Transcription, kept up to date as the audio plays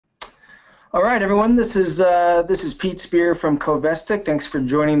All right, everyone. This is Pete Spear from Covestic. Thanks for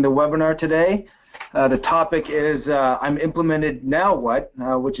joining the webinar today. The topic is I'm implemented now what,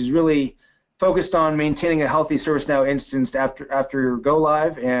 which is really focused on maintaining a healthy ServiceNow instance after go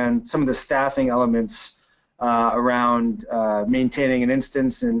live and some of the staffing elements around maintaining an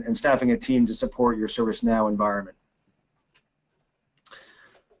instance and staffing a team to support your ServiceNow environment.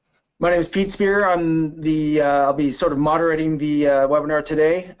 My name is Pete Spear. I'll be sort of moderating the webinar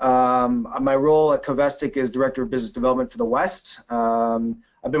today. My role at Covestic is Director of Business Development for the West.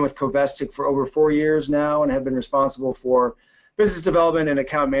 I've been with Covestic for over 4 years now and have been responsible for business development and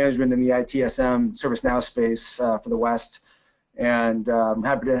account management in the ITSM ServiceNow space for the West. And I'm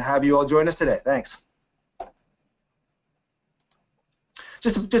happy to have you all join us today. Thanks.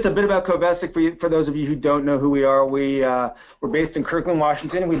 Just a bit about Covestic for those of you who don't know who we are. We're based in Kirkland,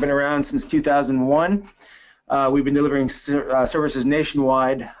 Washington. We've been around since 2001. We've been delivering services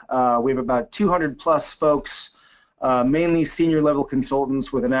nationwide. We have about 200 plus folks, mainly senior level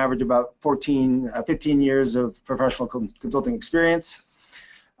consultants with an average about 15 years of professional consulting experience.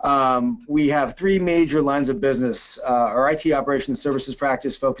 We have 3 major lines of business. Our IT operations services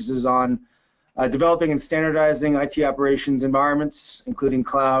practice focuses on developing and standardizing IT operations environments, including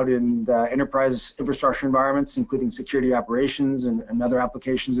cloud and enterprise infrastructure environments, including security operations and other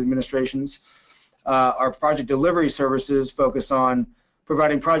applications administrations. Our project delivery services focus on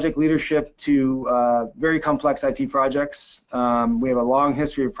providing project leadership to very complex IT projects. We have a long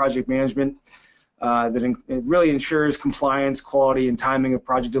history of project management that it really ensures compliance, quality, and timing of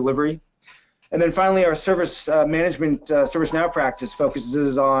project delivery. And then finally, our service management ServiceNow practice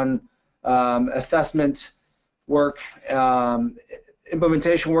focuses on assessment work,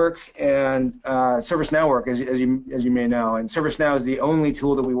 implementation work, and ServiceNow work, as you may know. And ServiceNow is the only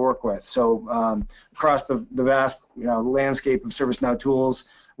tool that we work with. So across the vast landscape of ServiceNow tools,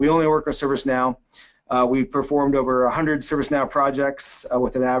 we only work with ServiceNow. We've performed over 100 ServiceNow projects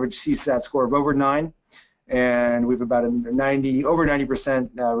with an average CSAT score of over 9, and we've about a over 90%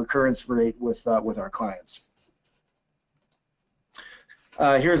 recurrence rate with our clients.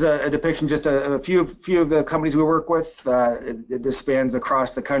 Here's a depiction, just a few of the companies we work with. This spans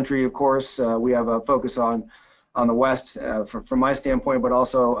across the country, of course. We have a focus on the West from my standpoint, but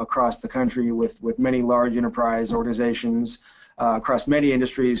also across the country with many large enterprise organizations across many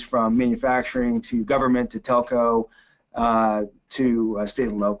industries, from manufacturing to government to telco to state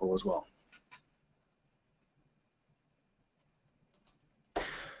and local as well.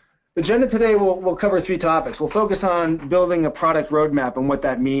 The agenda today will cover 3 topics. We'll focus on building a product roadmap and what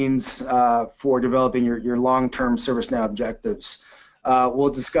that means for developing your long-term ServiceNow objectives. We'll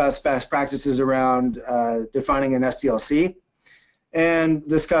discuss best practices around defining an SDLC and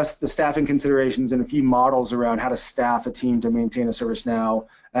discuss the staffing considerations and a few models around how to staff a team to maintain a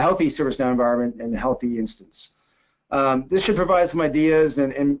healthy ServiceNow environment and a healthy instance. This should provide some ideas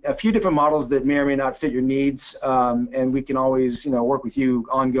and a few different models that may or may not fit your needs, and we can always work with you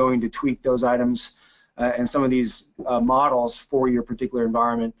ongoing to tweak those items and some of these models for your particular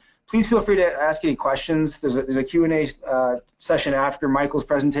environment. Please feel free to ask any questions. There's a Q&A session after Michael's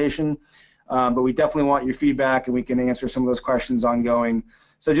presentation, but we definitely want your feedback, and we can answer some of those questions ongoing.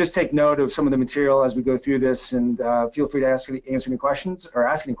 So just take note of some of the material as we go through this, and feel free to answer any questions or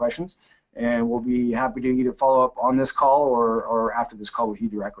ask any questions. And we'll be happy to either follow up on this call or after this call with you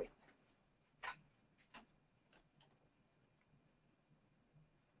directly.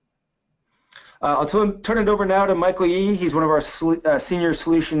 I'll turn it over now to Michael Yee. He's one of our senior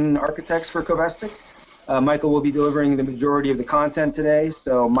solution architects for Covestic. Michael will be delivering the majority of the content today.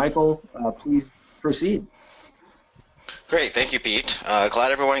 So Michael, please proceed. Great, thank you, Pete.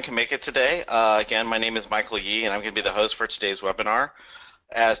 Glad everyone can make it today. Again, my name is Michael Yee, and I'm going to be the host for today's webinar.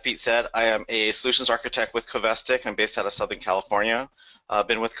 As Pete said, I am a solutions architect with Covestic. I'm based out of Southern California. I've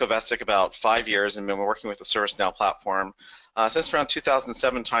been with Covestic about 5 years and been working with the ServiceNow platform since around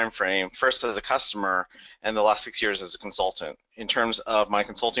 2007 timeframe, first as a customer and the last 6 years as a consultant. In terms of my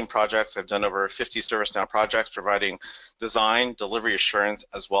consulting projects, I've done over 50 ServiceNow projects providing design, delivery assurance,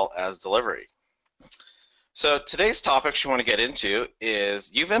 as well as delivery. So today's topics you want to get into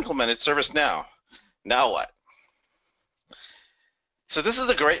is you've implemented ServiceNow. Now what? So this is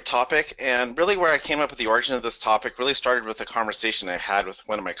a great topic, and really where I came up with the origin of this topic really started with a conversation I had with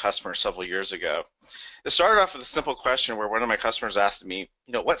one of my customers several years ago. It started off with a simple question where one of my customers asked me,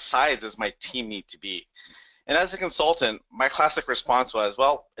 what size does my team need to be? And as a consultant, my classic response was,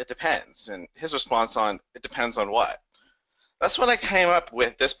 well, it depends. And his response on, it depends on what? That's when I came up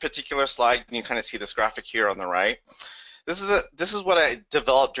with this particular slide, and you kind of see this graphic here on the right. This is what I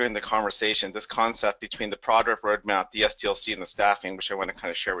developed during the conversation, this concept between the product roadmap, the SDLC, and the staffing, which I want to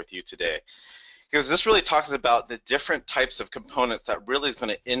kind of share with you today. Because this really talks about the different types of components that really is going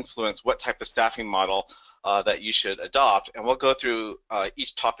to influence what type of staffing model that you should adopt, and we'll go through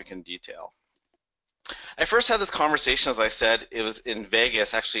each topic in detail. I first had this conversation, as I said, it was in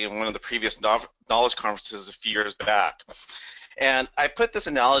Vegas, actually in one of the previous knowledge conferences a few years back. And I put this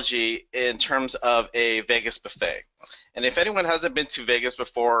analogy in terms of a Vegas buffet. And if anyone hasn't been to Vegas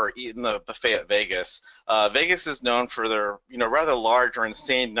before or eaten the buffet at Vegas, Vegas is known for their rather large or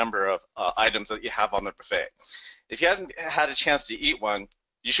insane number of items that you have on the buffet. If you haven't had a chance to eat one,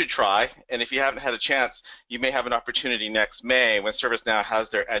 you should try. And if you haven't had a chance, you may have an opportunity next May when ServiceNow has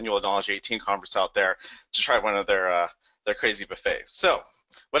their annual Knowledge 18 conference out there to try one of their crazy buffets. So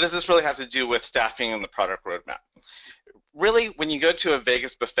what does this really have to do with staffing and the product roadmap? Really, when you go to a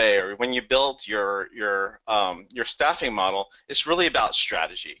Vegas buffet or when you build your staffing model, it's really about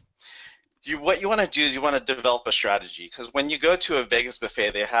strategy. What you want to do is you want to develop a strategy, because when you go to a Vegas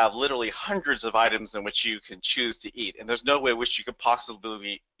buffet, they have literally hundreds of items in which you can choose to eat, and there's no way in which you could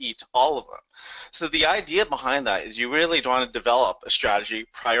possibly eat all of them. So the idea behind that is you really want to develop a strategy,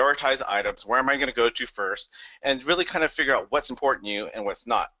 prioritize items, where am I going to go to first, and really kind of figure out what's important to you and what's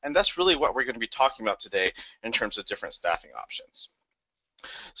not. And that's really what we're going to be talking about today in terms of different staffing options.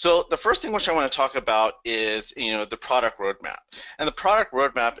 So the first thing which I want to talk about is the product roadmap. And the product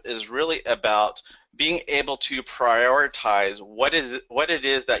roadmap is really about being able to prioritize what it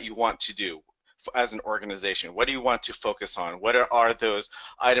is that you want to do as an organization. What do you want to focus on? What are those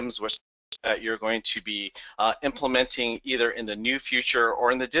items which that you're going to be implementing either in the new future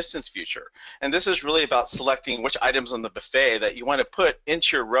or in the distant future? And this is really about selecting which items on the buffet that you want to put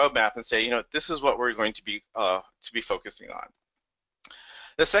into your roadmap and say, this is what we're going to be focusing on.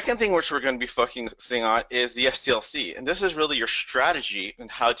 The second thing which we're going to be focusing on is the SDLC, and this is really your strategy and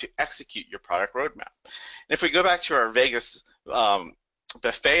how to execute your product roadmap. And if we go back to our Vegas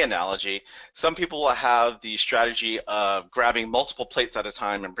buffet analogy, some people will have the strategy of grabbing multiple plates at a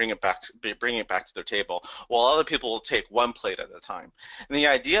time and bringing it back to their table, while other people will take one plate at a time. And the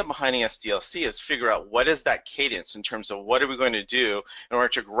idea behind the SDLC is figure out what is that cadence in terms of what are we going to do in order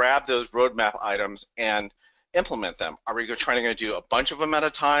to grab those roadmap items and implement them. Are we trying to do a bunch of them at a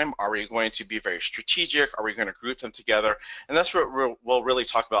time? Are we going to be very strategic? Are we going to group them together? And that's what we'll really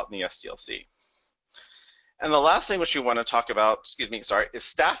talk about in the SDLC. And the last thing which we want to talk about, is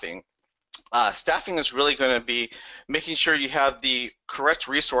staffing. Staffing is really going to be making sure you have the correct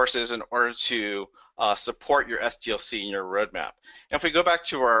resources in order to support your SDLC and your roadmap. And if we go back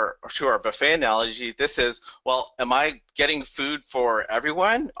to our buffet analogy, this is, well, am I getting food for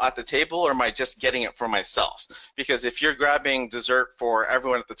everyone at the table, or am I just getting it for myself? Because if you're grabbing dessert for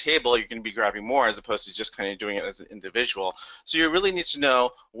everyone at the table, you're going to be grabbing more as opposed to just kind of doing it as an individual. So you really need to know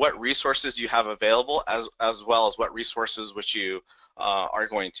what resources you have available as well as what resources which you are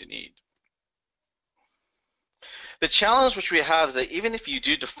going to need. The challenge which we have is that even if you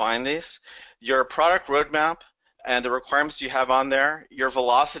do define this, your product roadmap and the requirements you have on there, your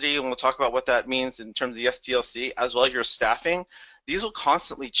velocity, and we'll talk about what that means in terms of the SDLC, as well as your staffing, these will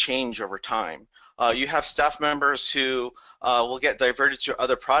constantly change over time. You have staff members who will get diverted to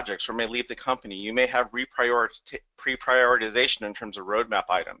other projects or may leave the company. You may have pre-prioritization in terms of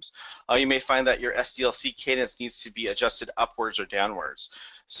roadmap items. You may find that your SDLC cadence needs to be adjusted upwards or downwards.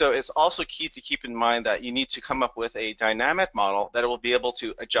 So it's also key to keep in mind that you need to come up with a dynamic model that will be able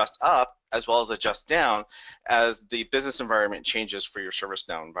to adjust up as well as adjust down as the business environment changes for your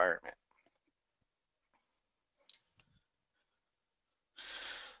ServiceNow environment.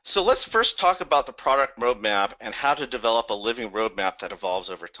 So let's first talk about the product roadmap and how to develop a living roadmap that evolves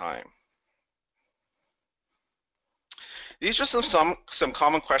over time. These are some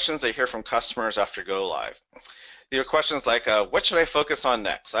common questions I hear from customers after go live. These are questions like, what should I focus on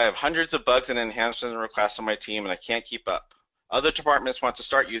next? I have hundreds of bugs and enhancements and requests on my team and I can't keep up. Other departments want to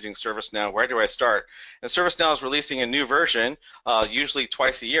start using ServiceNow. Where do I start? And ServiceNow is releasing a new version, usually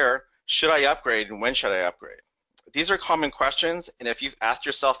twice a year. Should I upgrade and when should I upgrade? These are common questions, and if you've asked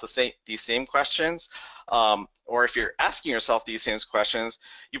yourself these same questions, or if you're asking yourself these same questions,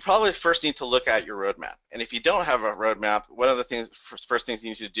 you probably first need to look at your roadmap. And if you don't have a roadmap, one of the first things you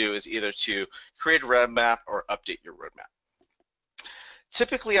need to do is either to create a roadmap or update your roadmap.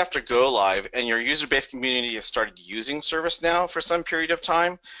 Typically after go live and your user base community has started using ServiceNow for some period of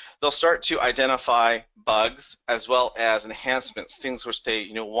time, they'll start to identify bugs as well as enhancements, things which they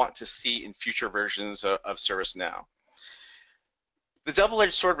want to see in future versions of ServiceNow. The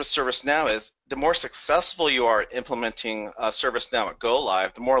double-edged sword with ServiceNow is the more successful you are implementing ServiceNow at go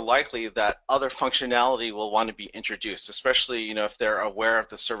live, the more likely that other functionality will want to be introduced, especially if they're aware of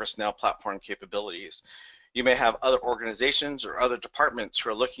the ServiceNow platform capabilities. You may have other organizations or other departments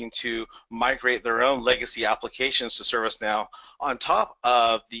who are looking to migrate their own legacy applications to ServiceNow on top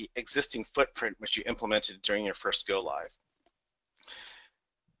of the existing footprint which you implemented during your first go live.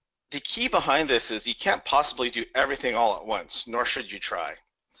 The key behind this is you can't possibly do everything all at once, nor should you try.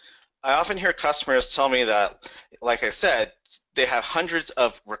 I often hear customers tell me that, like I said, they have hundreds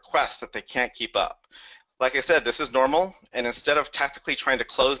of requests that they can't keep up. Like I said, this is normal, and instead of tactically trying to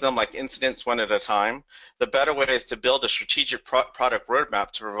close them like incidents one at a time, the better way is to build a strategic product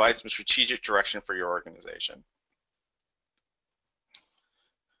roadmap to provide some strategic direction for your organization.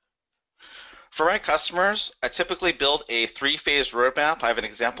 For my customers, I typically build a 3-phase roadmap. I have an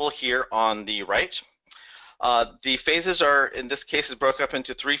example here on the right. The phases are, in this case, is broken up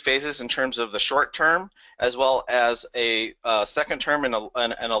into 3 phases in terms of the short term, as well as a second term and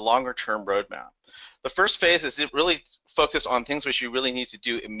a longer term roadmap. The first phase is really focused on things which you really need to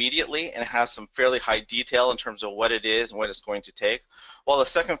do immediately, and it has some fairly high detail in terms of what it is and what it's going to take, while the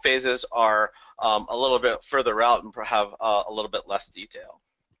second phases are a little bit further out and have a little bit less detail.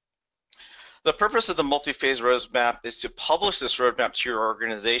 The purpose of the multi-phase roadmap is to publish this roadmap to your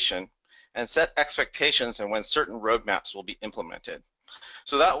organization and set expectations on when certain roadmaps will be implemented.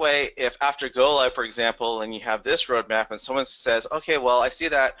 So that way, if after go live, for example, and you have this roadmap and someone says, okay, well, I see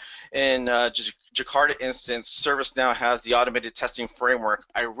that in Jakarta instance, ServiceNow has the automated testing framework.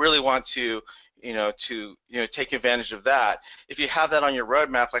 I really want to take advantage of that. If you have that on your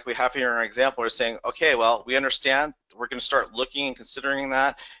roadmap, like we have here in our example, we're saying, okay, well, we understand. We're going to start looking and considering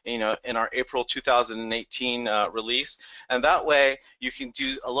that, in our April 2018 release, and that way you can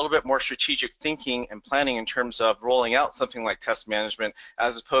do a little bit more strategic thinking and planning in terms of rolling out something like test management,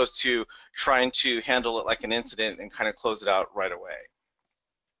 as opposed to trying to handle it like an incident and kind of close it out right away.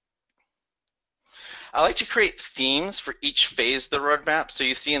 I like to create themes for each phase of the roadmap. So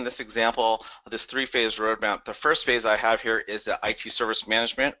you see in this example, this 3-phase roadmap, the first phase I have here is the IT service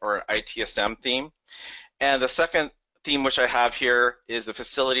management or ITSM theme. And the second theme which I have here is the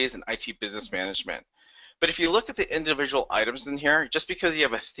facilities and IT business management. But if you look at the individual items in here, just because you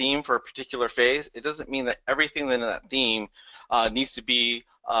have a theme for a particular phase, it doesn't mean that everything in that theme needs to be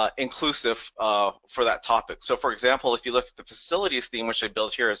inclusive for that topic. So for example, if you look at the facilities theme, which I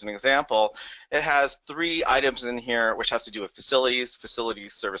built here as an example, it has 3 items in here which has to do with facilities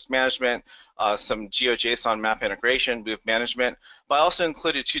service management, some GeoJSON map integration, move management, but I also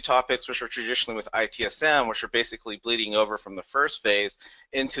included 2 topics which are traditionally with ITSM, which are basically bleeding over from the first phase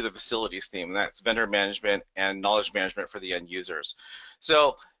into the facilities theme, and that's vendor management and knowledge management for the end users.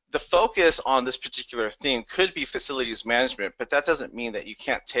 So the focus on this particular theme could be facilities management, but that doesn't mean that you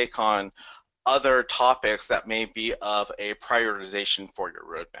can't take on other topics that may be of a prioritization for your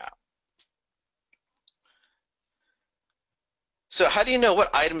roadmap. So how do you know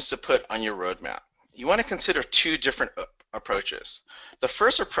what items to put on your roadmap? You want to consider 2 different approaches. The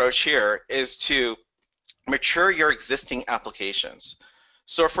first approach here is to mature your existing applications.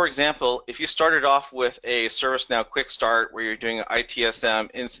 So for example, if you started off with a ServiceNow quick start where you're doing an ITSM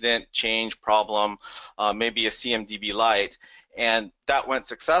incident, change, problem, maybe a CMDB Lite, and that went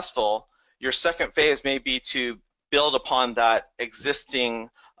successful, your second phase may be to build upon that existing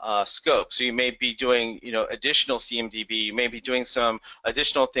scope. So you may be doing additional CMDB, you may be doing some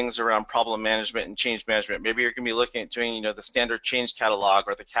additional things around problem management and change management. Maybe you're going to be looking at doing the standard change catalog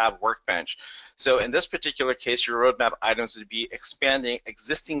or the CAB workbench. So in this particular case, your roadmap items would be expanding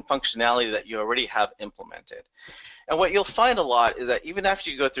existing functionality that you already have implemented. And what you'll find a lot is that even after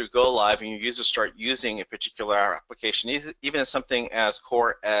you go through go live and your users start using a particular application, even as something as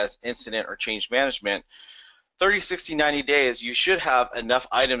core as incident or change management, 30, 60, 90 days, you should have enough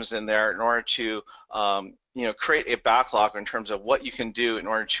items in there in order to create a backlog in terms of what you can do in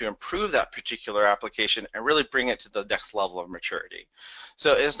order to improve that particular application and really bring it to the next level of maturity.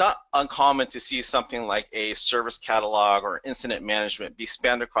 So it's not uncommon to see something like a service catalog or incident management be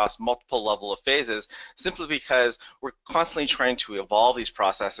spanned across multiple level of phases, simply because we're constantly trying to evolve these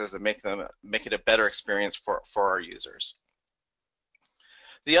processes and make it a better experience for our users.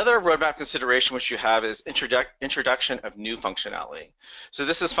 The other roadmap consideration which you have is introduction of new functionality. So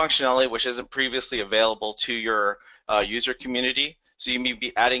this is functionality which isn't previously available to your user community. So you may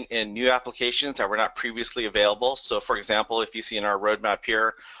be adding in new applications that were not previously available. So for example, if you see in our roadmap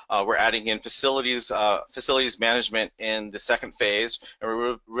here, we're adding in facilities management in the second phase, and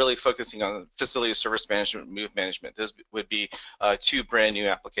we're really focusing on facilities service management, move management. This would be 2 brand new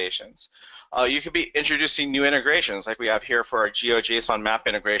applications. You could be introducing new integrations, like we have here for our GeoJSON map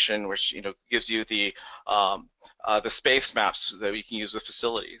integration, which gives you the space maps that you can use with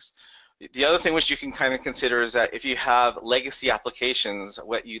facilities. The other thing which you can kind of consider is that if you have legacy applications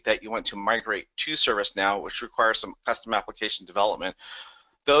that you want to migrate to ServiceNow, which requires some custom application development,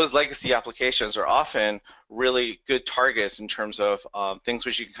 those legacy applications are often really good targets in terms of things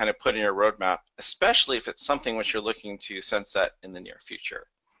which you can kind of put in your roadmap, especially if it's something which you're looking to sunset in the near future.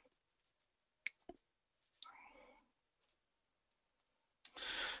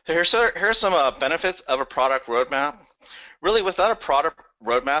 Here are some benefits of a product roadmap. Really, without a product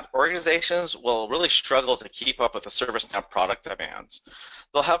roadmap, organizations will really struggle to keep up with the ServiceNow product demands.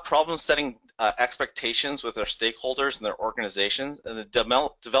 They'll have problems setting expectations with their stakeholders and their organizations, and the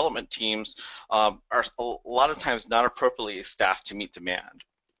development teams are a lot of times not appropriately staffed to meet demand.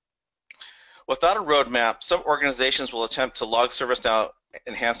 Without a roadmap, some organizations will attempt to log ServiceNow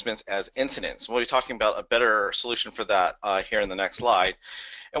enhancements as incidents. We'll be talking about a better solution for that here in the next slide.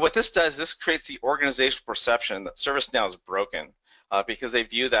 And what this does, this creates the organizational perception that ServiceNow is broken because they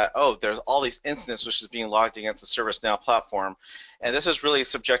view that, oh, there's all these incidents which is being logged against the ServiceNow platform. And this is really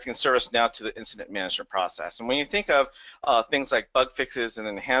subjecting ServiceNow to the incident management process. And when you think of things like bug fixes and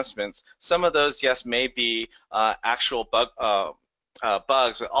enhancements, some of those, yes, may be actual bugs,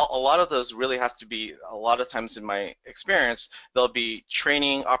 but a lot of those really have to be, a lot of times in my experience, there'll be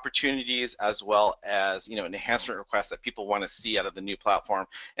training opportunities as well as enhancement requests that people want to see out of the new platform.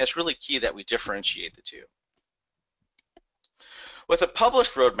 And it's really key that we differentiate the two. With a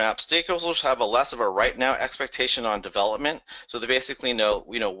published roadmap, stakeholders have a less of a right now expectation on development, so they basically know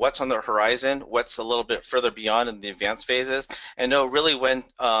what's on the horizon, what's a little bit further beyond in the advanced phases, and know really when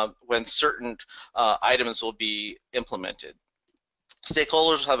certain items will be implemented.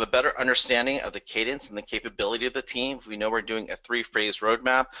 Stakeholders will have a better understanding of the cadence and the capability of the team. If we know we're doing a 3-phase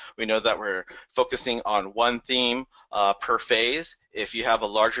roadmap, we know that we're focusing on 1 theme per phase. If you have a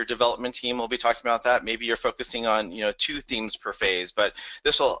larger development team, we'll be talking about that. Maybe you're focusing on 2 themes per phase, but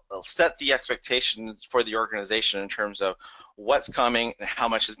this will set the expectations for the organization in terms of what's coming and how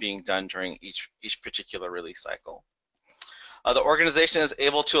much is being done during each particular release cycle. The organization is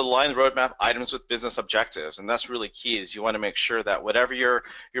able to align roadmap items with business objectives, and that's really key. Is you want to make sure that whatever you're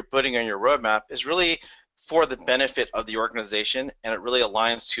putting on your roadmap is really for the benefit of the organization, and it really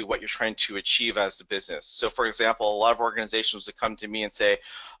aligns to what you're trying to achieve as the business. So for example, a lot of organizations would come to me and say,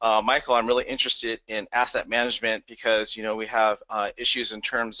 Michael, I'm really interested in asset management because we have issues in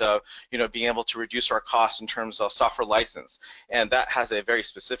terms of being able to reduce our costs in terms of software license, and that has a very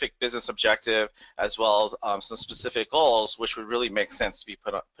specific business objective as well as some specific goals which would really make sense to be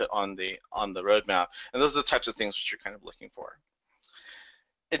put on the roadmap, and those are the types of things which you're kind of looking for.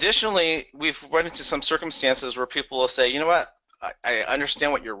 Additionally, we've run into some circumstances where people will say, you know what, I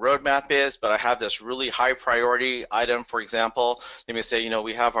understand what your roadmap is, but I have this really high priority item, for example. They may say,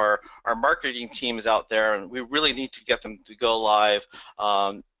 we have our marketing teams out there and we really need to get them to go live,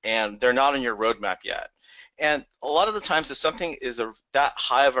 and they're not on your roadmap yet. And a lot of the times, if something is that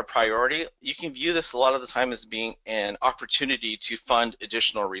high of a priority, you can view this a lot of the time as being an opportunity to fund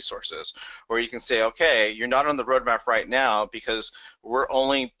additional resources, where you can say, okay, you're not on the roadmap right now because we're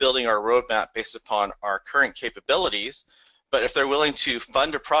only building our roadmap based upon our current capabilities. But if they're willing to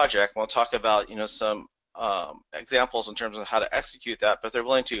fund a project, we'll talk about some examples in terms of how to execute that, but if they're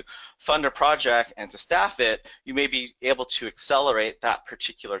willing to fund a project and to staff it, you may be able to accelerate that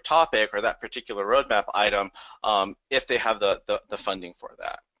particular topic or that particular roadmap item if they have the funding for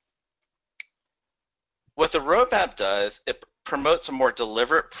that. What the roadmap does, it promotes a more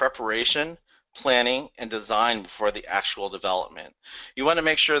deliberate preparation, planning, and design before the actual development. You want to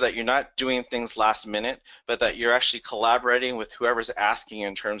make sure that you're not doing things last minute, but that you're actually collaborating with whoever's asking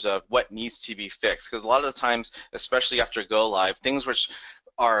in terms of what needs to be fixed. Because a lot of the times, especially after go live, things which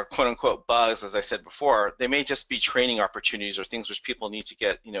are quote-unquote bugs, as I said before, they may just be training opportunities or things which people need to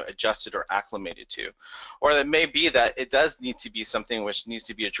get adjusted or acclimated to. Or it may be that it does need to be something which needs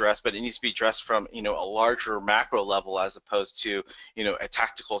to be addressed, but it needs to be addressed from a larger macro level as opposed to a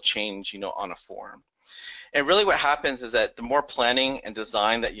tactical change on a form. And really what happens is that the more planning and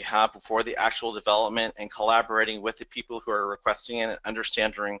design that you have before the actual development and collaborating with the people who are requesting it and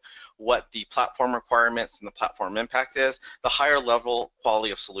understanding what the platform requirements and the platform impact is, the higher level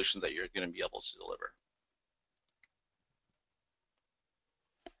quality of solutions that you're going to be able to deliver.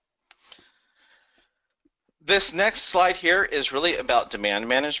 This next slide here is really about demand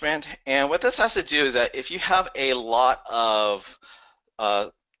management. And what this has to do is that if you have a lot of uh,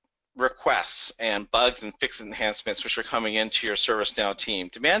 requests and bugs and fix enhancements which are coming into your ServiceNow team,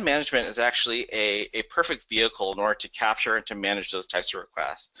 demand management is actually a perfect vehicle in order to capture and to manage those types of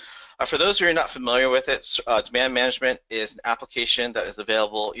requests. For those who are not familiar with it, demand management is an application that is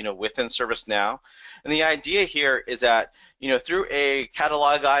available, within ServiceNow. And the idea here is that, through a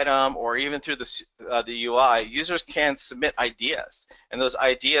catalog item or even through the UI, users can submit ideas, and those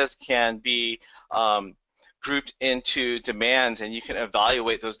ideas can be grouped into demands, and you can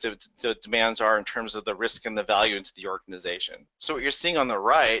evaluate those the demands are in terms of the risk and the value into the organization. So what you're seeing on the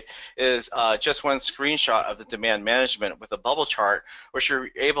right is just one screenshot of the demand management with a bubble chart, which you're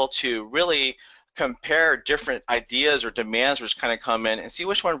able to really compare different ideas or demands which kind of come in and see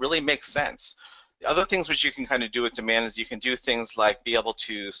which one really makes sense. The other things which you can kind of do with demand is you can do things like be able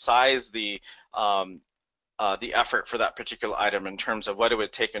to size the effort for that particular item in terms of what it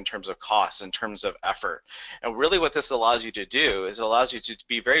would take in terms of cost, in terms of effort. And really what this allows you to do is it allows you to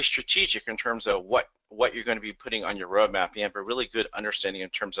be very strategic in terms of what you're going to be putting on your roadmap. You have a really good understanding in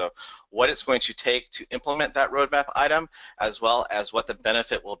terms of what it's going to take to implement that roadmap item, as well as what the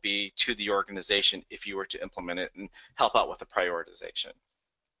benefit will be to the organization if you were to implement it and help out with the prioritization.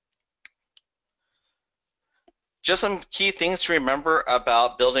 Just some key things to remember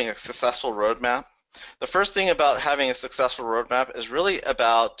about building a successful roadmap. The first thing about having a successful roadmap is really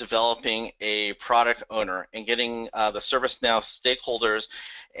about developing a product owner and getting the ServiceNow stakeholders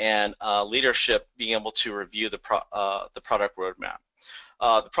and leadership being able to review the product roadmap.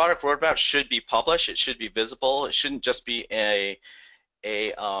 The product roadmap should be published. It should be visible. It shouldn't just be a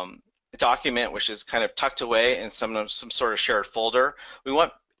document which is kind of tucked away in some sort of shared folder. We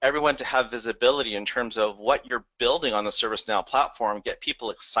want everyone to have visibility in terms of what you're building on the ServiceNow platform, get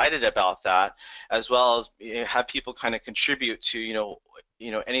people excited about that, as well as have people kind of contribute to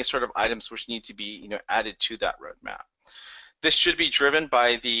any sort of items which need to be added to that roadmap. This should be driven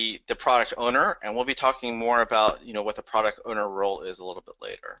by the product owner, and we'll be talking more about what the product owner role is a little bit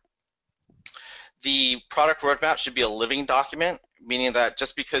later. The product roadmap should be a living document, meaning that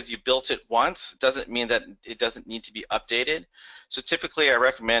just because you built it once doesn't mean that it doesn't need to be updated. So typically I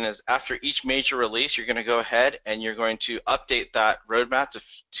recommend is after each major release, you're going to go ahead and you're going to update that roadmap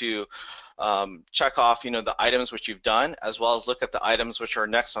to check off the items which you've done, as well as look at the items which are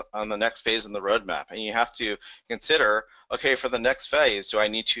next on the next phase in the roadmap. And you have to consider, okay, for the next phase, do I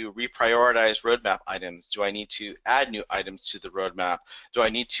need to reprioritize roadmap items? Do I need to add new items to the roadmap? Do I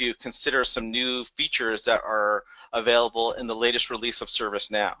need to consider some new features that are available in the latest release of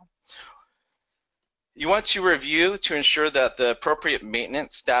ServiceNow? You want to review to ensure that the appropriate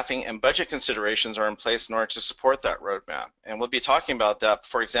maintenance, staffing, and budget considerations are in place in order to support that roadmap. And we'll be talking about that.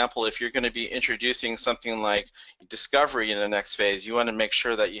 For example, if you're going to be introducing something like discovery in the next phase, you want to make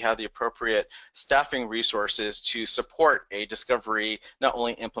sure that you have the appropriate staffing resources to support a discovery, not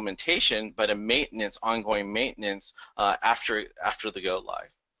only implementation, but a maintenance, ongoing maintenance after the go live.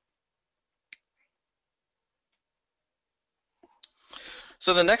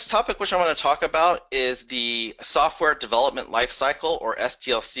 So the next topic which I want to talk about is the software development lifecycle, or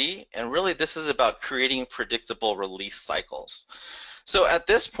SDLC, and really this is about creating predictable release cycles. So at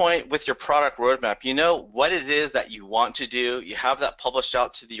this point with your product roadmap, you know what it is that you want to do, you have that published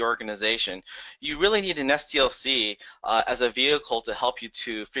out to the organization. You really need an SDLC as a vehicle to help you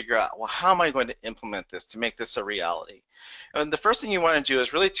to figure out, well, how am I going to implement this to make this a reality? And the first thing you want to do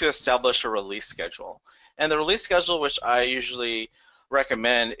is really to establish a release schedule. And the release schedule, which I usually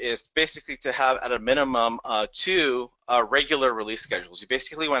recommend, is basically to have at a minimum two regular release schedules. You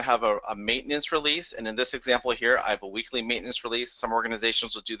basically want to have a maintenance release, and in this example here, I have a weekly maintenance release. Some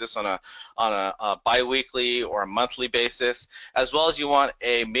organizations will do this on a bi-weekly or a monthly basis, as well as you want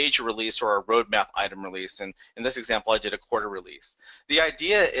a major release or a roadmap item release. And in this example, I did a quarter release. The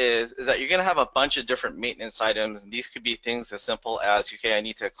idea is that you're going to have a bunch of different maintenance items, and these could be things as simple as, okay, I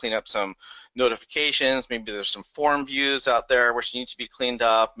need to clean up some notifications, maybe there's some form views out there which need to be cleaned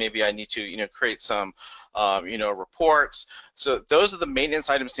up, maybe I need to create some reports. So those are the maintenance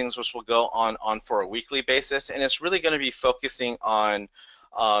items, things which will go on for a weekly basis, and it's really going to be focusing on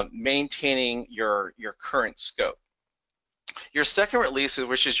maintaining your current scope. Your second release,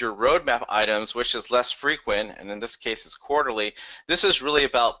 which is your roadmap items, which is less frequent, and in this case it's quarterly. This is really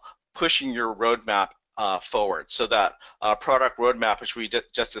about pushing your roadmap forward. So that product roadmap, which we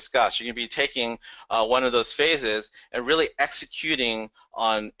just discussed, you're going to be taking one of those phases and really executing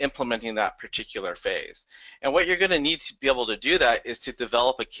on implementing that particular phase. And what you're going to need to be able to do that is to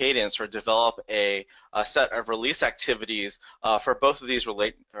develop a cadence or develop a set of release activities for both of these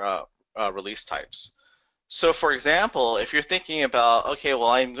release types. So for example, if you're thinking about, okay, well,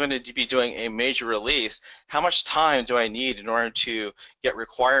 I'm going to be doing a major release, how much time do I need in order to get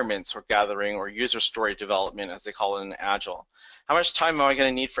requirements or gathering or user story development, as they call it in Agile? How much time am I going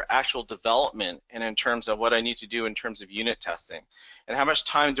to need for actual development and in terms of what I need to do in terms of unit testing? And how much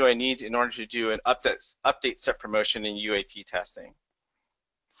time do I need in order to do an update set promotion in UAT testing?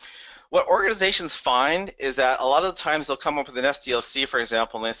 What organizations find is that a lot of the times they'll come up with an SDLC, for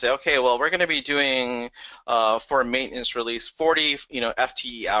example, and they say, okay, well, we're going to be doing for a maintenance release 40,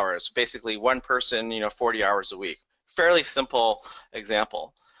 FTE hours, basically one person, 40 hours a week. Fairly simple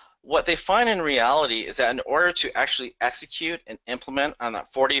example. What they find in reality is that in order to actually execute and implement on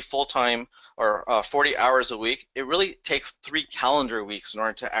that 40 full-time or 40 hours a week, it really takes 3 calendar weeks in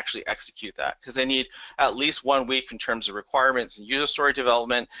order to actually execute that, because they need at least 1 week in terms of requirements and user story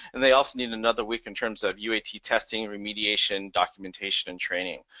development, and they also need another week in terms of UAT testing, remediation, documentation, and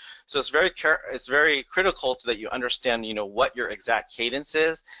training. So it's very critical that you understand, what your exact cadence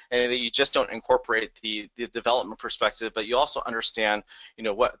is, and that you just don't incorporate the development perspective, but you also understand,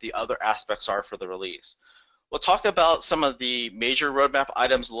 what the other aspects are for the release. We'll talk about some of the major roadmap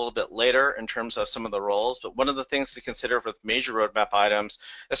items a little bit later in terms of some of the roles, but one of the things to consider with major roadmap items,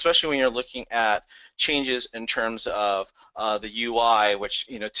 especially when you're looking at changes in terms of the UI, which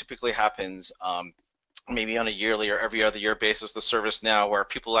typically happens maybe on a yearly or every other year basis with ServiceNow, where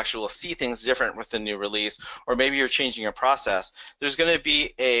people actually will see things different with the new release, or maybe you're changing a process, there's going to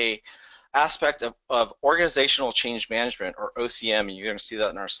be a aspect of organizational change management, or OCM, and you're going to see that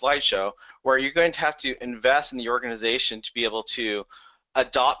in our slideshow, where you're going to have to invest in the organization to be able to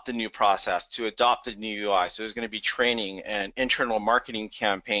adopt the new process, to adopt the new UI. So there's going to be training and internal marketing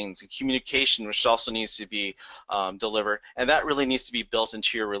campaigns and communication, which also needs to be delivered, and that really needs to be built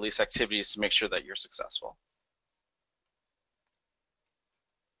into your release activities to make sure that you're successful.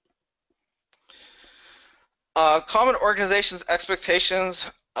 Common organizations expectations.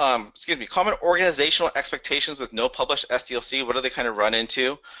 Common organizational expectations with no published SDLC. What do they kind of run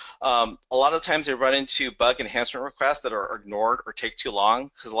into? A lot of times they run into bug enhancement requests that are ignored or take too long,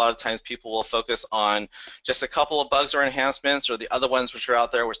 because a lot of times people will focus on just a couple of bugs or enhancements, or the other ones which are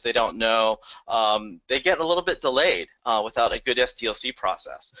out there which they don't know. They get a little bit delayed without a good SDLC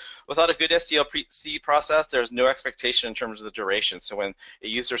process. Without a good SDLC process, there's no expectation in terms of the duration. So when a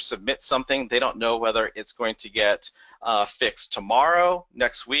user submits something, they don't know whether it's going to get fixed tomorrow,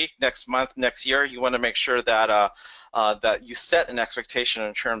 next week, next month, next year. You want to make sure that that you set an expectation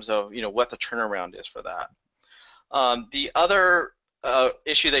in terms of what the turnaround is for that. The other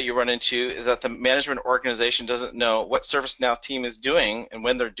issue that you run into is that the management organization doesn't know what ServiceNow team is doing and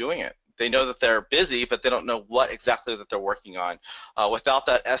when they're doing it. They know that they're busy, but they don't know what exactly that they're working on. Without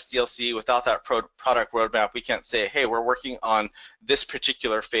that SDLC, without that product roadmap, we can't say, hey, we're working on this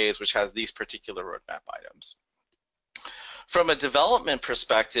particular phase which has these particular roadmap items. From a development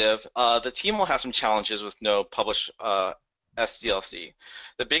perspective, the team will have some challenges with no published SDLC.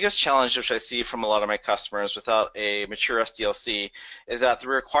 The biggest challenge which I see from a lot of my customers without a mature SDLC is that the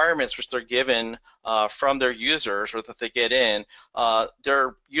requirements which they're given from their users, or that they get in,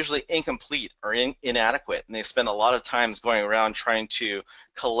 they're usually incomplete or inadequate, and they spend a lot of times going around trying to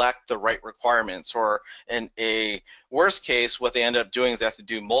collect the right requirements, or in a worst case, what they end up doing is they have to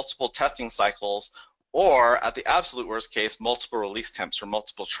do multiple testing cycles, or at the absolute worst case, multiple release attempts or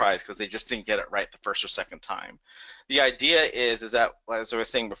multiple tries because they just didn't get it right the first or second time. The idea is that, as I was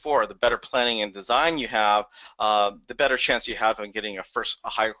saying before, the better planning and design you have, the better chance you have on getting a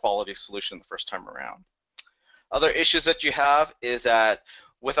higher quality solution the first time around. Other issues that you have is that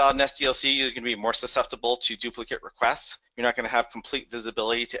without an SDLC, you're going to be more susceptible to duplicate requests. You're not going to have complete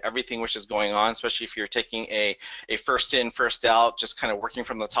visibility to everything which is going on, especially if you're taking a first in, first out, just kind of working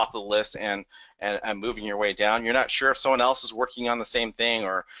from the top of the list and moving your way down. You're not sure if someone else is working on the same thing,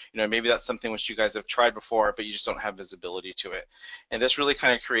 or maybe that's something which you guys have tried before, but you just don't have visibility to it. And this really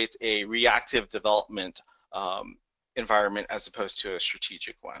kind of creates a reactive development environment as opposed to a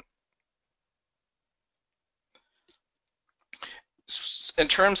strategic one. In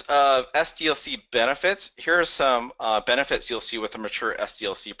terms of SDLC benefits, here are some benefits you'll see with a mature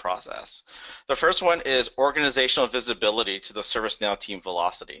SDLC process. The first one is organizational visibility to the ServiceNow team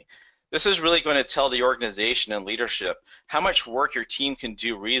velocity. This is really going to tell the organization and leadership how much work your team can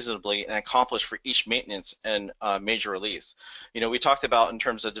do reasonably and accomplish for each maintenance and major release. We talked about in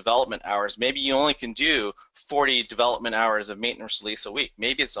terms of development hours, maybe you only can do 40 development hours of maintenance release a week.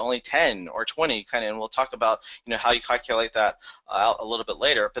 Maybe it's only 10 or 20, and we'll talk about how you calculate that out a little bit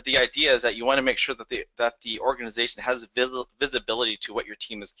later. But the idea is that you want to make sure that the organization has visibility to what your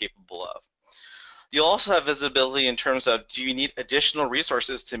team is capable of. You'll also have visibility in terms of, do you need additional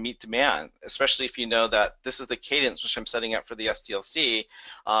resources to meet demand, especially if you know that this is the cadence which I'm setting up for the SDLC,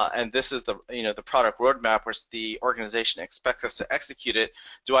 and this is the the product roadmap which the organization expects us to execute it.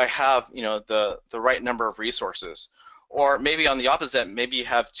 Do I have the right number of resources? Or maybe on the opposite, maybe you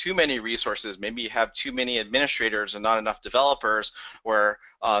have too many resources, maybe you have too many administrators and not enough developers, where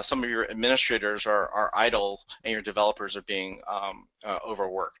some of your administrators are idle and your developers are being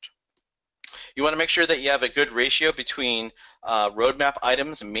overworked. You want to make sure that you have a good ratio between roadmap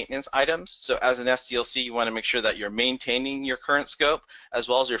items and maintenance items. So as an SDLC, you want to make sure that you're maintaining your current scope as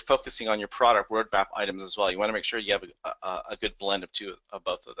well as you're focusing on your product roadmap items as well. You want to make sure you have a good blend of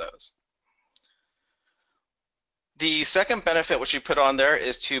both of those. The second benefit which we put on there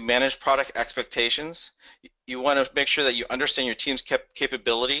is to manage product expectations. You want to make sure that you understand your team's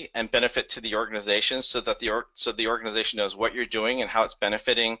capability and benefit to the organization, so that the organization knows what you're doing and how it's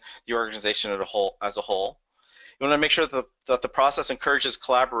benefiting the organization as a whole. You want to make sure that the process encourages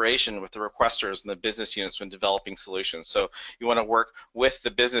collaboration with the requesters and the business units when developing solutions. So you want to work with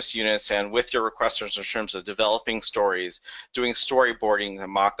the business units and with your requesters in terms of developing stories, doing storyboarding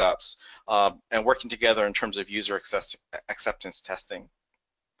and mock-ups, and working together in terms of user acceptance testing.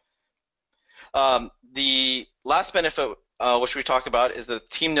 The last benefit which we talk about is the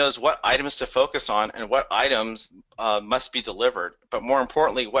team knows what items to focus on and what items must be delivered, but more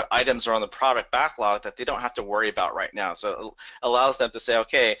importantly, what items are on the product backlog that they don't have to worry about right now. So it allows them to say,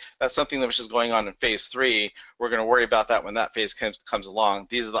 okay, that's something which is going on in phase 3. We're going to worry about that when that phase comes along.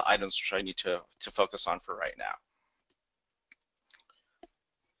 These are the items which I need to focus on for right now.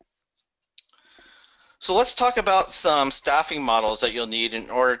 So let's talk about some staffing models that you'll need in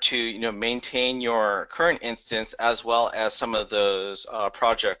order to maintain your current instance, as well as some of those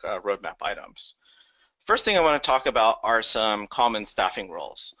project roadmap items. First thing I want to talk about are some common staffing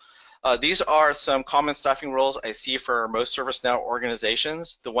roles. These are some common staffing roles I see for most ServiceNow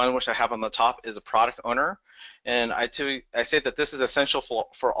organizations. The one which I have on the top is a product owner, and I say that this is essential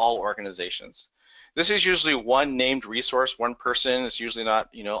for all organizations. This is usually one named resource, one person. It's usually not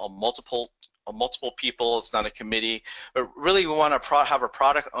multiple people. It's not a committee, but really we want to have a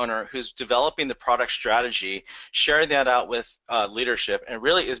product owner who's developing the product strategy, sharing that out with leadership, and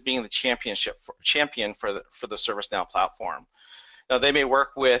really is being the champion for the ServiceNow platform. Now, they may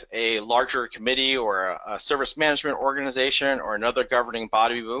work with a larger committee or a service management organization or another governing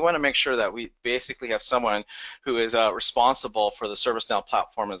body, but we want to make sure that we basically have someone who is responsible for the ServiceNow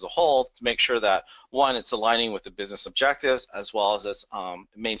platform as a whole, to make sure that, one, it's aligning with the business objectives, as well as it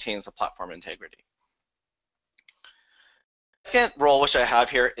maintains the platform integrity. Second role which I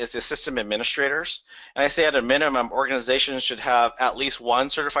have here is the system administrators, and I say at a minimum organizations should have at least one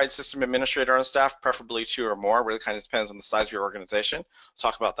certified system administrator on staff, preferably 2 or more. It really kind of depends on the size of your organization.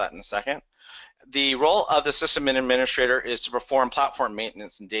 We'll talk about that in a second. The role of the system administrator is to perform platform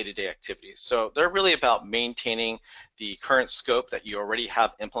maintenance and day-to-day activities. So they're really about maintaining the current scope that you already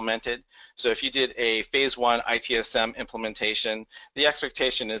have implemented. So if you did a phase 1 ITSM implementation, the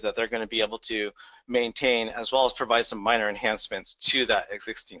expectation is that they're going to be able to maintain as well as provide some minor enhancements to that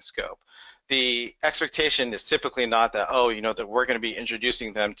existing scope. The expectation is typically not that, that we're going to be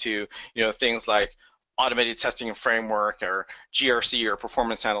introducing them to, things like automated testing framework or GRC or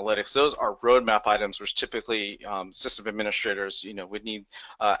performance analytics. Those are roadmap items which typically system administrators would need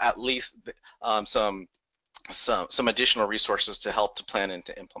at least some additional resources to help to plan and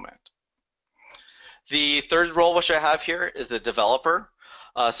to implement. The third role which I have here is the developer.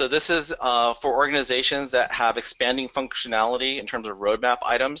 So this is for organizations that have expanding functionality in terms of roadmap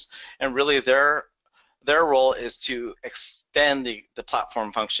items, and really their role is to extend the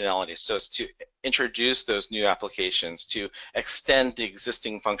platform functionality. So it's to introduce those new applications, to extend the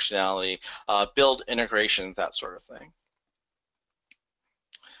existing functionality, build integrations, that sort of thing.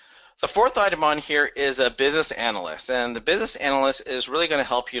 The fourth item on here is a business analyst, and the business analyst is really going to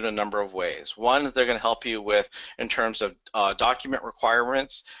help you in a number of ways. One, they're going to help you with in terms of document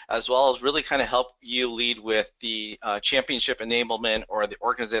requirements, as well as really kind of help you lead with the championship enablement or the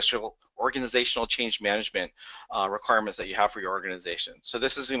organizational change management requirements that you have for your organization. So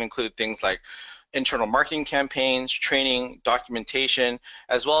this is going to include things like internal marketing campaigns, training, documentation,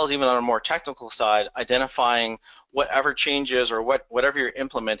 as well as even on a more technical side, identifying whatever changes or whatever you're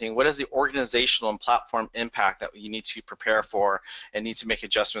implementing, what is the organizational and platform impact that you need to prepare for and need to make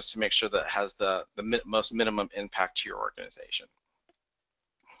adjustments to make sure that it has the most minimum impact to your organization.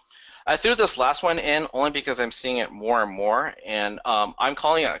 I threw this last one in only because I'm seeing it more and more, and I'm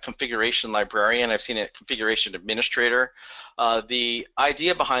calling it a configuration librarian. I've seen it configuration administrator. The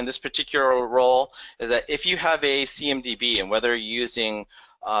idea behind this particular role is that if you have a CMDB, and whether you're using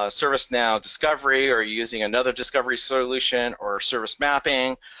ServiceNow Discovery, or you're using another discovery solution or service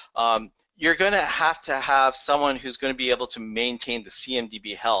mapping, you're going to have someone who's going to be able to maintain the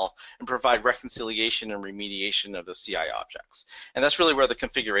CMDB health and provide reconciliation and remediation of the CI objects. And that's really where the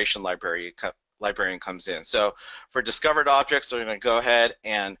configuration librarian comes in. So for discovered objects, they're going to go ahead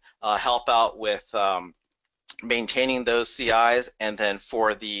and help out with maintaining those CIs, and then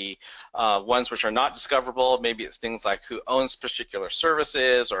for the ones which are not discoverable, maybe it's things like who owns particular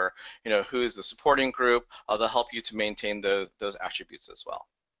services, or who's the supporting group. They'll help you to maintain those attributes as well.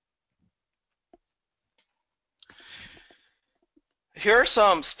 Here are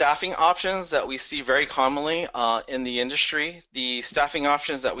some staffing options that we see very commonly in the industry. The staffing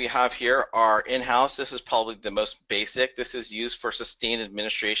options that we have here are in-house. This is probably the most basic. This is used for sustained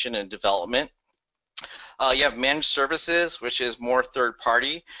administration and development. You have managed services, which is more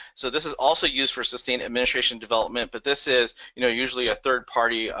third-party. So this is also used for sustained administration development, but this is usually a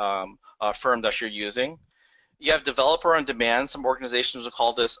third-party firm that you're using. You have developer on demand. Some organizations will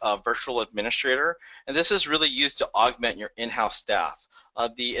call this a virtual administrator, and this is really used to augment your in-house staff.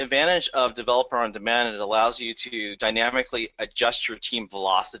 The advantage of developer on demand, it allows you to dynamically adjust your team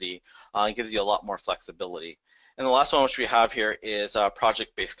velocity. It gives you a lot more flexibility. And the last one which we have here is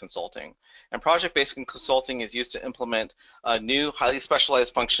project-based consulting. And project-based consulting is used to implement new highly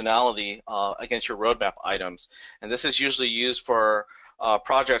specialized functionality against your roadmap items. And this is usually used for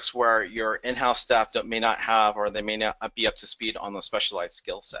projects where your in-house staff may not have, or they may not be up to speed on those specialized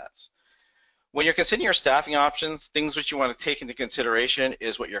skill sets. When you're considering your staffing options, things which you want to take into consideration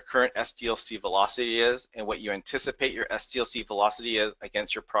is what your current SDLC velocity is and what you anticipate your SDLC velocity is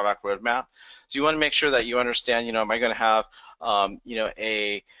against your product roadmap. So you want to make sure that you understand, am I going to have,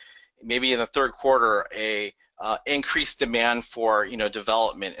 maybe in the third quarter, increased demand for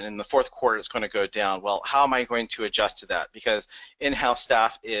development, and in the fourth quarter it's going to go down. Well, how am I going to adjust to that? Because in-house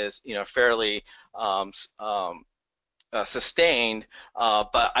staff is fairly sustained,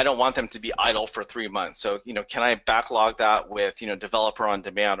 but I don't want them to be idle for 3 months. So can I backlog that with developer on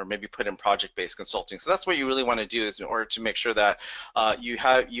demand, or maybe put in project-based consulting? So that's what you really want to do, is in order to make sure that you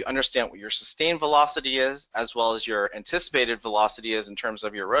understand what your sustained velocity is, as well as your anticipated velocity is in terms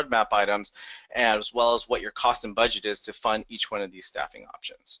of your roadmap items, as well as what your cost and budget is to fund each one of these staffing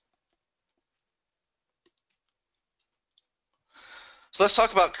options. So let's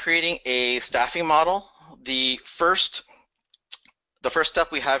talk about creating a staffing model. The first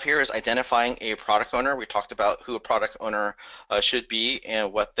step we have here is identifying a product owner. We talked about who a product owner should be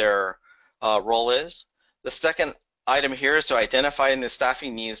and what their role is. The second item here is to identify the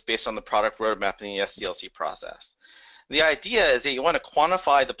staffing needs based on the product roadmap in the SDLC process. The idea is that you want to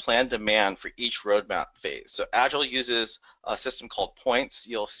quantify the planned demand for each roadmap phase. So Agile uses a system called points.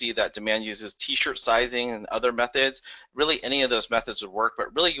 You'll see that demand uses t-shirt sizing and other methods. Really, any of those methods would work,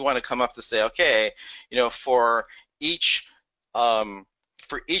 but really you want to come up to say, okay, for each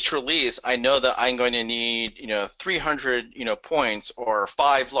release, I know that I'm going to need 300 points or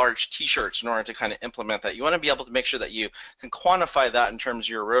 5 large t-shirts in order to kind of implement that. You want to be able to make sure that you can quantify that in terms of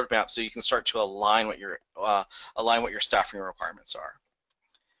your roadmap, so you can start to align what your staffing requirements are.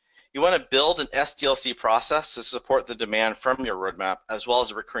 You want to build an SDLC process to support the demand from your roadmap, as well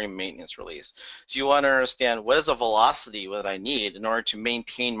as a recurring maintenance release. So you want to understand, what is the velocity that I need in order to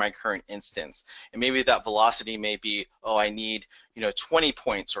maintain my current instance? And maybe that velocity may be, oh, I need 20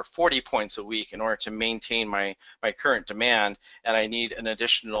 points or 40 points a week in order to maintain my current demand, and I need an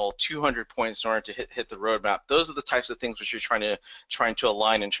additional 200 points in order to hit the roadmap. Those are the types of things which you're trying to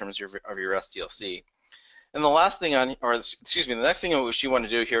align in terms of your SDLC. And the next thing which you want to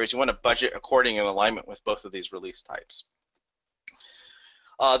do here is you want to budget according in alignment with both of these release types.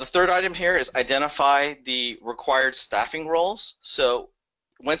 The third item here is identify the required staffing roles. So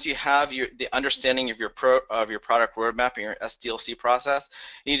once you have the understanding of your product roadmap and your SDLC process,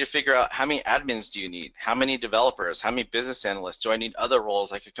 you need to figure out, how many admins do you need? How many developers? How many business analysts? Do I need other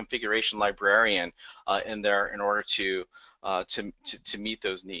roles like a configuration librarian in there in order to meet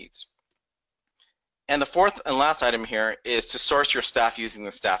those needs? And the fourth and last item here is to source your staff using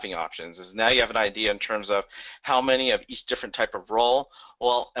the staffing options. Is now you have an idea in terms of how many of each different type of role.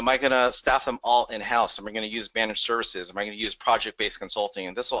 Well, am I going to staff them all in-house? Am I going to use managed services? Am I going to use project-based consulting?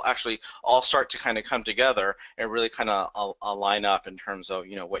 And this will actually all start to kind of come together and really kind of align up in terms of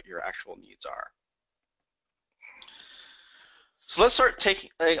what your actual needs are. So let's start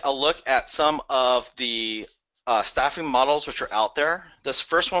taking a look at some of the staffing models which are out there. This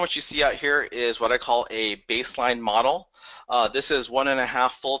first one which you see out here is what I call a baseline model. This is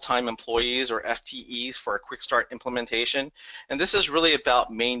 1.5 full-time employees, or FTEs, for a quick start implementation. And this is really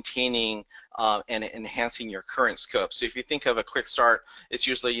about maintaining and enhancing your current scope. So if you think of a quick start, it's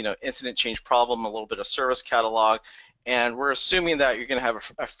usually, incident change problem, a little bit of service catalog, and we're assuming that you're going to have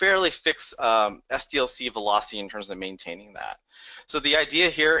a fairly fixed SDLC velocity in terms of maintaining that. So the idea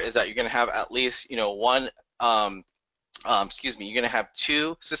here is that you're going to have at least, one you're going to have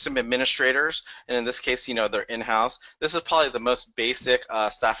 2 system administrators, and in this case, they're in-house. This is probably the most basic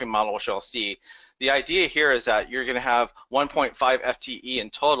staffing model which you'll see. The idea here is that you're going to have 1.5 FTE in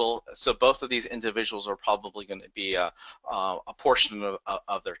total, so both of these individuals are probably going to be a portion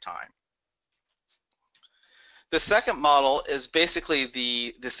of their time. The second model is basically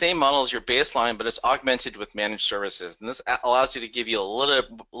the same model as your baseline, but it's augmented with managed services. And this allows you to give you a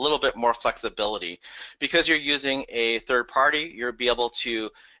little bit more flexibility. Because you're using a third party, you'll be able to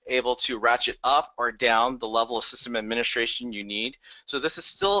ratchet up or down the level of system administration you need. So this is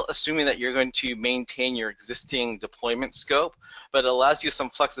still assuming that you're going to maintain your existing deployment scope, but it allows you some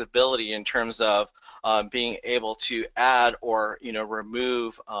flexibility in terms of being able to add or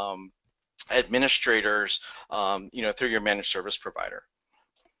remove administrators through your managed service provider.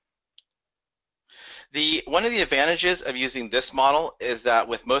 One of the advantages of using this model is that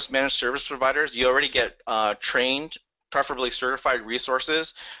with most managed service providers, you already get trained, preferably certified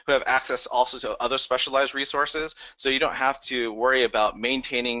resources who have access also to other specialized resources, so you don't have to worry about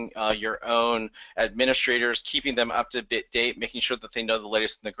maintaining your own administrators, keeping them up to date, making sure that they know the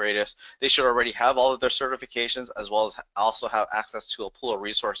latest and the greatest. They should already have all of their certifications, as well as also have access to a pool of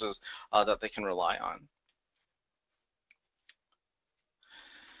resources that they can rely on.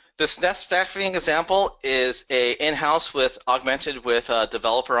 This next staffing example is in-house augmented with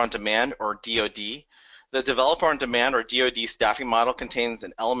developer on demand, or DoD. The developer on demand, or DoD staffing model, contains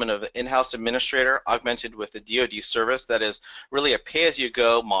an element of an in-house administrator augmented with a DoD service that is really a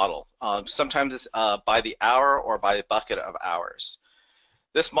pay-as-you-go model. Sometimes it's by the hour or by the bucket of hours.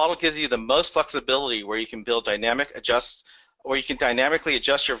 This model gives you the most flexibility where you can dynamically adjust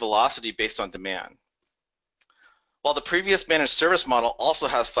your velocity based on demand. While the previous managed service model also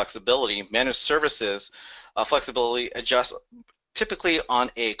has flexibility, managed services flexibility adjusts typically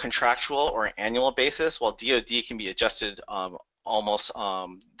on a contractual or annual basis, while DoD can be adjusted almost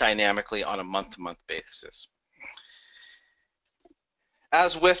dynamically on a month-to-month basis.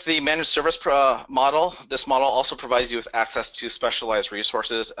 As with the managed service model, this model also provides you with access to specialized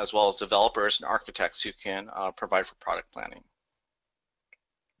resources as well as developers and architects who can provide for product planning.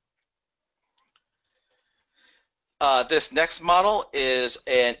 This next model is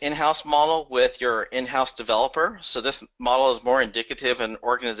an in-house model with your in-house developer. So this model is more indicative of an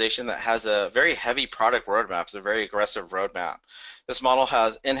organization that has a very heavy product roadmap. It's a very aggressive roadmap. This model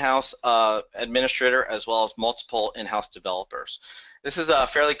has in-house administrator as well as multiple in-house developers. This is a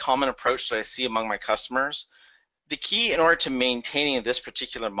fairly common approach that I see among my customers. The key in order to maintaining this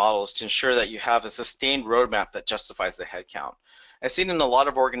particular model is to ensure that you have a sustained roadmap that justifies the headcount. I've seen in a lot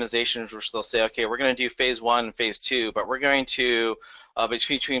of organizations which they'll say, okay, we're going to do phase 1 and phase 2, but we're going to,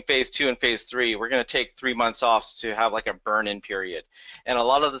 between phase 2 and phase 3, we're going to take 3 months off to have like a burn-in period. And a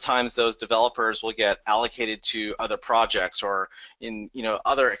lot of the times those developers will get allocated to other projects, or in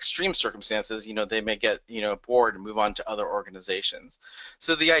other extreme circumstances, they may get bored and move on to other organizations.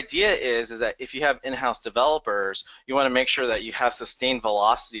 So the idea is that if you have in-house developers, you want to make sure that you have sustained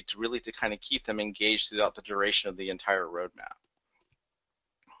velocity to kind of keep them engaged throughout the duration of the entire roadmap.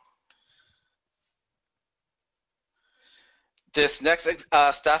 This next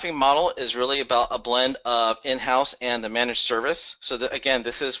staffing model is really about a blend of in-house and the managed service. So again,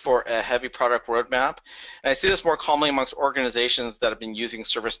 this is for a heavy product roadmap. And I see this more commonly amongst organizations that have been using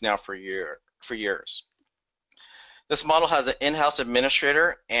ServiceNow for years. This model has an in-house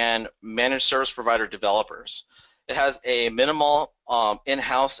administrator and managed service provider developers. It has a minimal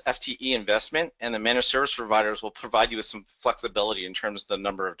in-house FTE investment, and the managed service providers will provide you with some flexibility in terms of the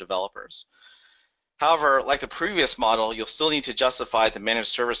number of developers. However, like the previous model, you'll still need to justify the managed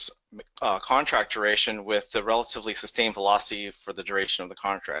service contract duration with the relatively sustained velocity for the duration of the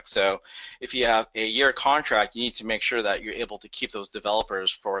contract. So if you have a year contract, you need to make sure that you're able to keep those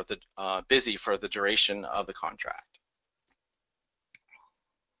developers busy for the duration of the contract.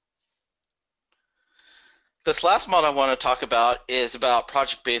 This last model I want to talk about is about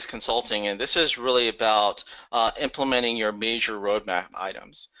project-based consulting, and this is really about implementing your major roadmap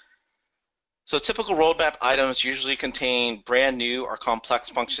items. So typical roadmap items usually contain brand new or complex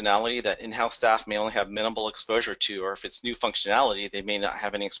functionality that in-house staff may only have minimal exposure to, or if it's new functionality, they may not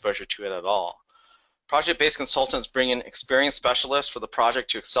have any exposure to it at all. Project-based consultants bring in experienced specialists for the project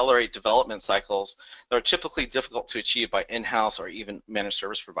to accelerate development cycles that are typically difficult to achieve by in-house or even managed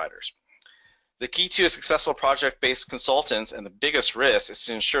service providers. The key to a successful project-based consultants and the biggest risk is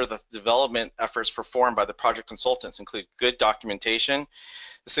to ensure that the development efforts performed by the project consultants include good documentation.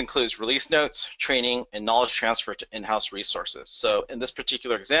 This includes release notes, training, and knowledge transfer to in-house resources. So in this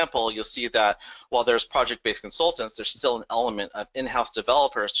particular example, you'll see that while there's project-based consultants, there's still an element of in-house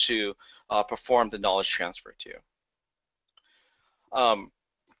developers to perform the knowledge transfer to.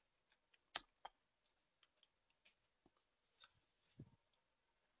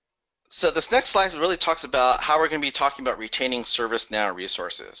 So this next slide really talks about how we're going to be talking about retaining ServiceNow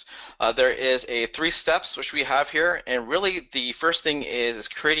resources. There is 3 steps which we have here, and really the first thing is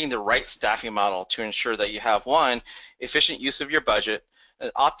creating the right staffing model to ensure that you have, 1, efficient use of your budget,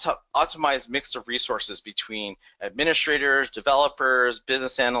 an optimized mix of resources between administrators, developers,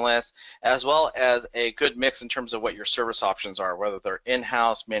 business analysts, as well as a good mix in terms of what your service options are, whether they're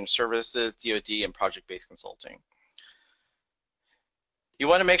in-house, managed services, DoD, and project-based consulting. You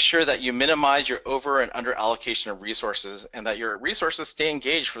want to make sure that you minimize your over and under allocation of resources and that your resources stay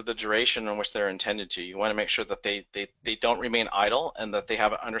engaged for the duration in which they're intended to. You want to make sure that they don't remain idle and that they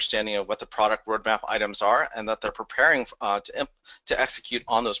have an understanding of what the product roadmap items are and that they're preparing to execute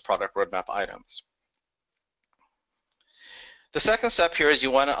on those product roadmap items. The second step here is you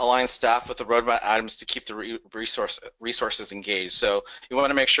want to align staff with the roadmap items to keep the resources engaged. So you want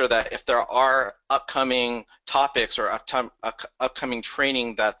to make sure that if there are upcoming topics or upcoming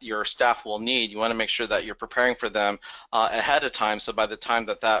training that your staff will need, you want to make sure that you're preparing for them ahead of time, so by the time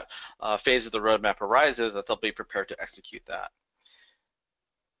that phase of the roadmap arises, that they'll be prepared to execute that.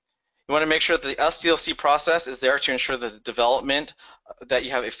 You want to make sure that the SDLC process is there to ensure the development, that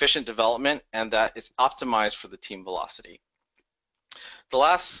you have efficient development and that it's optimized for the team velocity. The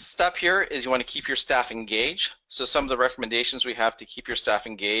last step here is you want to keep your staff engaged. So some of the recommendations we have to keep your staff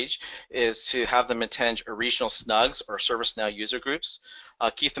engaged is to have them attend regional SNUGs or ServiceNow user groups,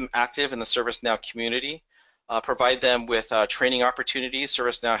 keep them active in the ServiceNow community, provide them with training opportunities.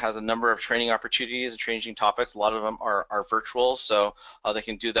 ServiceNow has a number of training opportunities and training topics. A lot of them are virtual, so they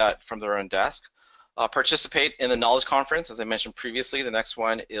can do that from their own desk. Participate in the Knowledge Conference, as I mentioned previously. The next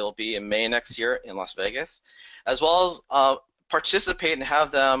one, it'll be in May next year in Las Vegas, as well as participate and have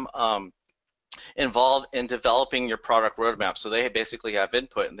them involved in developing your product roadmap, so they basically have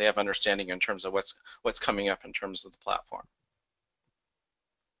input and they have understanding in terms of what's coming up in terms of the platform.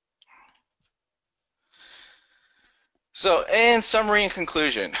 So in summary and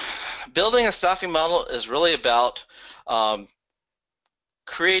conclusion, building a staffing model is really about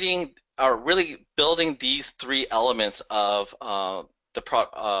creating or really building these 3 elements of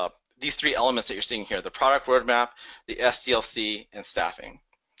these 3 elements that you're seeing here: the product roadmap, the SDLC, and staffing.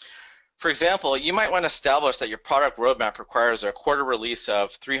 For example, you might want to establish that your product roadmap requires a quarter release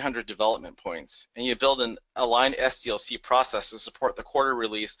of 300 development points, and you build an aligned SDLC process to support the quarter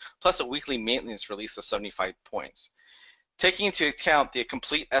release plus a weekly maintenance release of 75 points. Taking into account the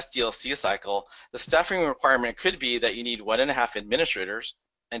complete SDLC cycle, the staffing requirement could be that you need 1.5 administrators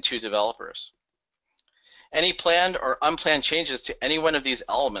and 2 developers. Any planned or unplanned changes to any one of these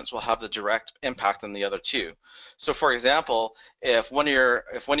elements will have the direct impact on the other 2. So for example, if one of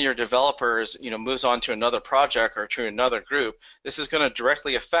your developers moves on to another project or to another group, this is going to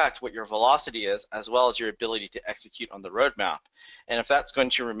directly affect what your velocity is as well as your ability to execute on the roadmap. And if that's going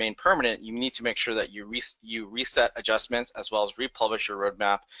to remain permanent, you need to make sure that you reset adjustments as well as republish your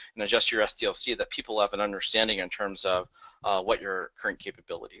roadmap and adjust your SDLC, that people have an understanding in terms of what your current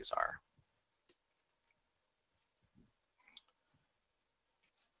capabilities are.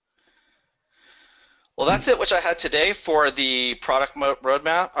 Well, that's it, which I had today for the product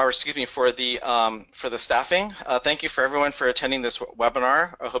roadmap, or excuse me, for the staffing. Thank you for everyone for attending this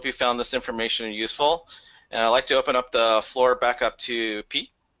webinar. I hope you found this information useful. And I'd like to open up the floor back up to Pete.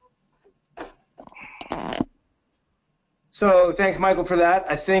 So thanks, Michael, for that.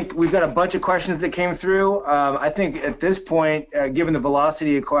 I think we've got a bunch of questions that came through. I think at this point, given the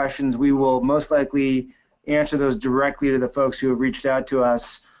velocity of questions, we will most likely answer those directly to the folks who have reached out to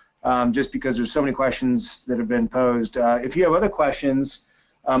us. Just because there's so many questions that have been posed. If you have other questions,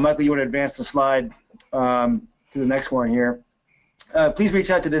 Michael, you want to advance the slide to the next one here. Please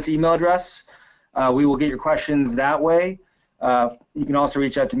reach out to this email address. We will get your questions that way. You can also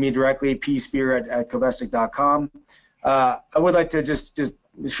reach out to me directly, pspear@covestic.com. I would like to just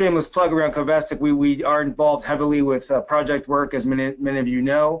shameless plug around Covestic. We are involved heavily with project work, as many of you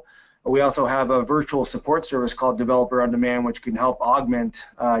know. We also have a virtual support service called Developer on Demand, which can help augment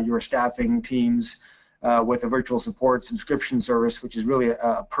your staffing teams with a virtual support subscription service, which is really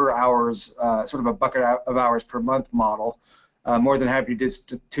a per hours, sort of a bucket of hours per month model. More than happy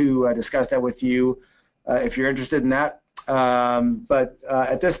to discuss that with you if you're interested in that. But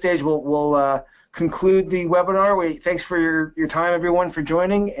at this stage, we'll conclude the webinar. Thanks for your time, everyone, for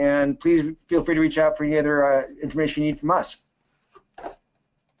joining, and please feel free to reach out for any other information you need from us.